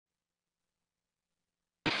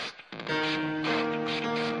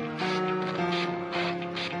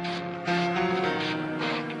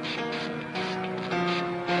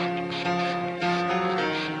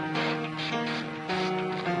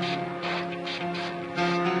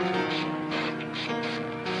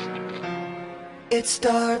It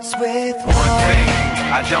starts with one thing.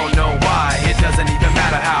 I don't know why. It doesn't even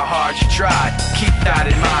matter how hard you try. Keep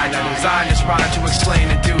that in mind. I designed this rhyme to explain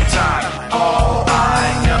in due time. All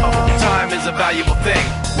I know, time is a valuable thing.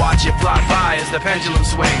 Watch it fly by as the pendulum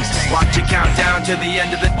swings. Watch it count down to the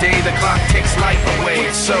end of the day. The clock takes life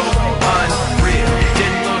away. It's so unreal.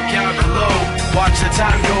 Didn't look out below. Watch the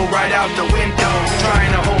time go right out the window.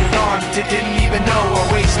 Trying to hold on to didn't even know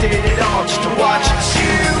I wasted it all just to watch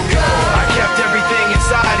you go. I kept everything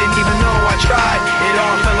inside, and even though I tried, it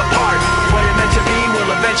all fell apart. What it meant to be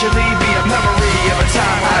will eventually be a memory of a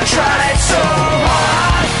time I tried so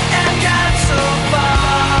hard and got so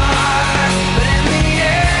far, but in the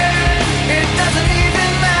end, it doesn't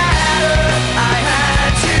even matter. I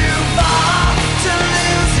had to fall to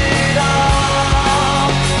lose it all,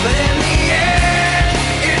 but in the end,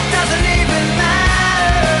 it doesn't even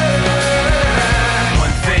matter.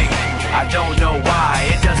 One thing, I don't know why.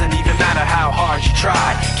 It doesn't even matter how hard you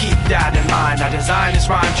try. Keep that in mind. I designed this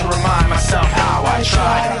rhyme to remind myself how I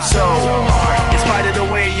tried so hard. In spite of the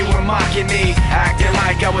way you were mocking me, acting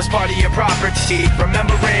like I was part of your property,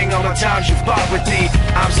 remembering all the times you fought with me,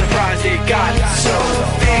 I'm surprised it got so.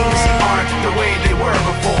 Things aren't the way they were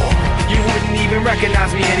before. You wouldn't even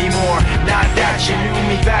recognize me anymore. Not that you knew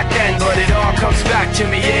me back then, but it all comes back to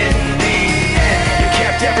me in the end. You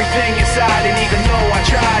kept everything inside, and even though I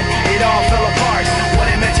tried, it all fell apart. What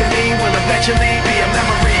it meant to me will eventually be a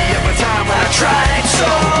memory of a time when I tried so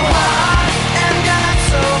hard and got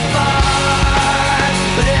so far,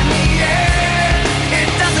 but in the end, it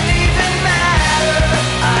doesn't even matter.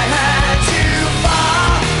 I had to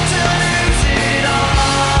fall to lose it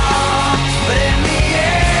all, but in the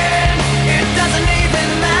end, it doesn't even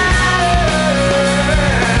matter.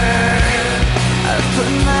 I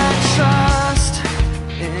put my trust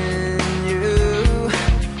in you,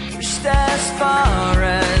 pushed as far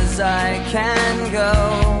as I can go.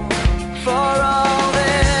 For all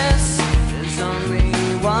this, there's only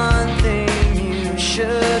one thing you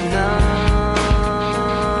should know.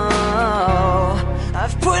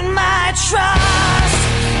 I've put my trust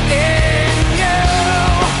in you,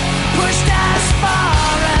 pushed as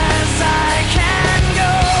far as I can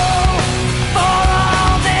go. For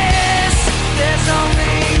all this, there's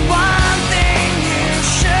only one thing you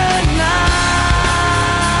should know.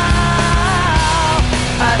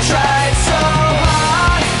 I tried so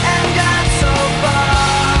hard and got so far,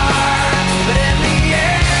 but in the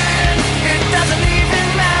end, it doesn't even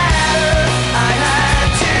matter. I had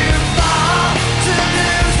to fall to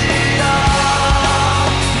lose it all,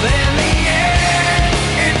 but in the end,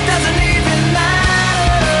 it doesn't even matter.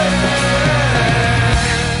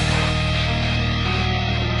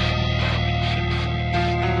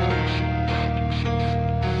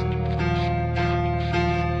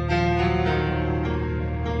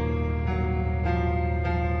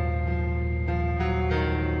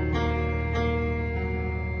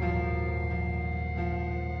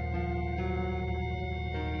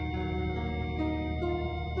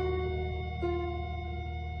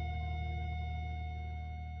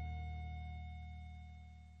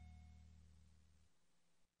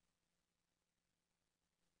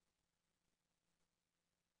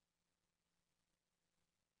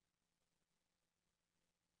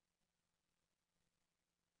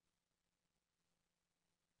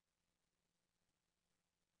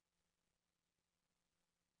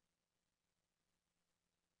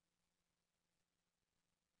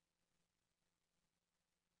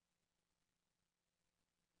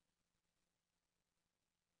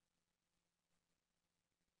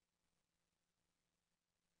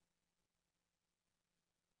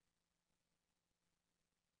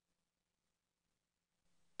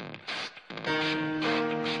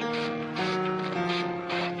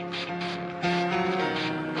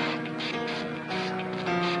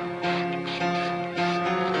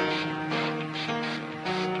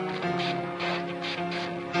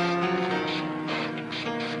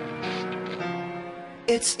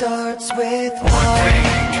 It starts with one thing.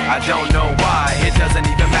 I don't know why. It doesn't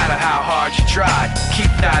even matter how hard you try.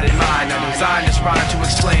 Keep that in mind. I designed this rhyme to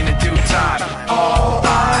explain in due time. All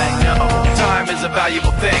I know, time is a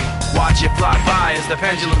valuable thing. Watch it fly by as the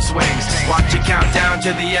pendulum swings. Watch it count down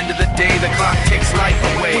to the end of the day. The clock takes life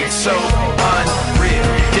away. It's so unreal.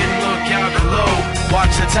 Didn't look out below.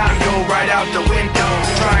 Watch the time go right out the window.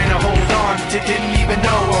 Trying to hold on to didn't even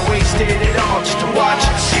know I wasted it all just to watch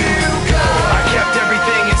you go. I kept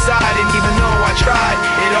everything inside, and even though I tried,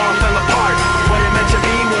 it all fell apart. What it meant to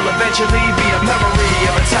me will eventually be a memory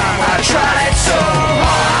of a time I tried so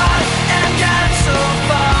hard and got so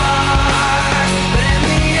far, but in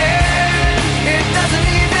the end, it doesn't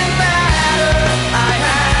even matter. I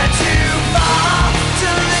had to fall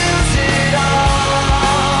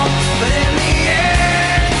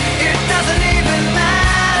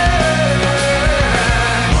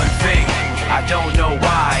know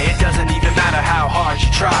why. It doesn't even matter how hard you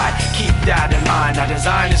try. Keep that in mind. I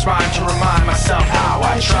designed this rhyme to remind myself how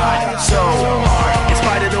I tried so hard. In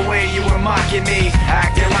spite of the way you were mocking me,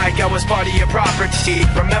 acting like I was part of your property,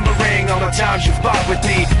 remembering all the times you fought with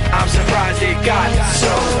me, I'm surprised it got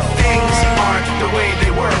so. Things aren't the way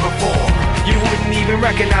they were before. You wouldn't even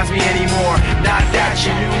recognize me anymore. Not that you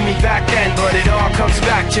knew me back then, but it all comes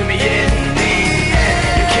back to me in the end.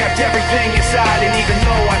 You kept everything inside, and even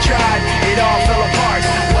though I tried, it all fell apart.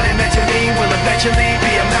 What it meant to me will eventually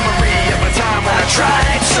be a memory of a time when I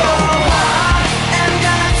tried so hard and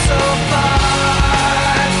got so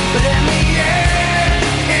far, but in the end,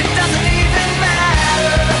 it doesn't even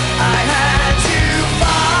matter. I had to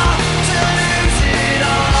fall to lose it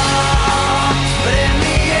all, but in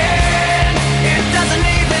the end, it doesn't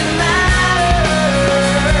even matter.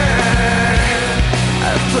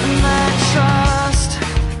 I've put my trust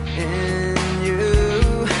in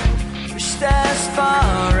you, pushed as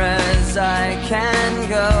far as I can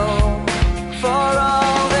go.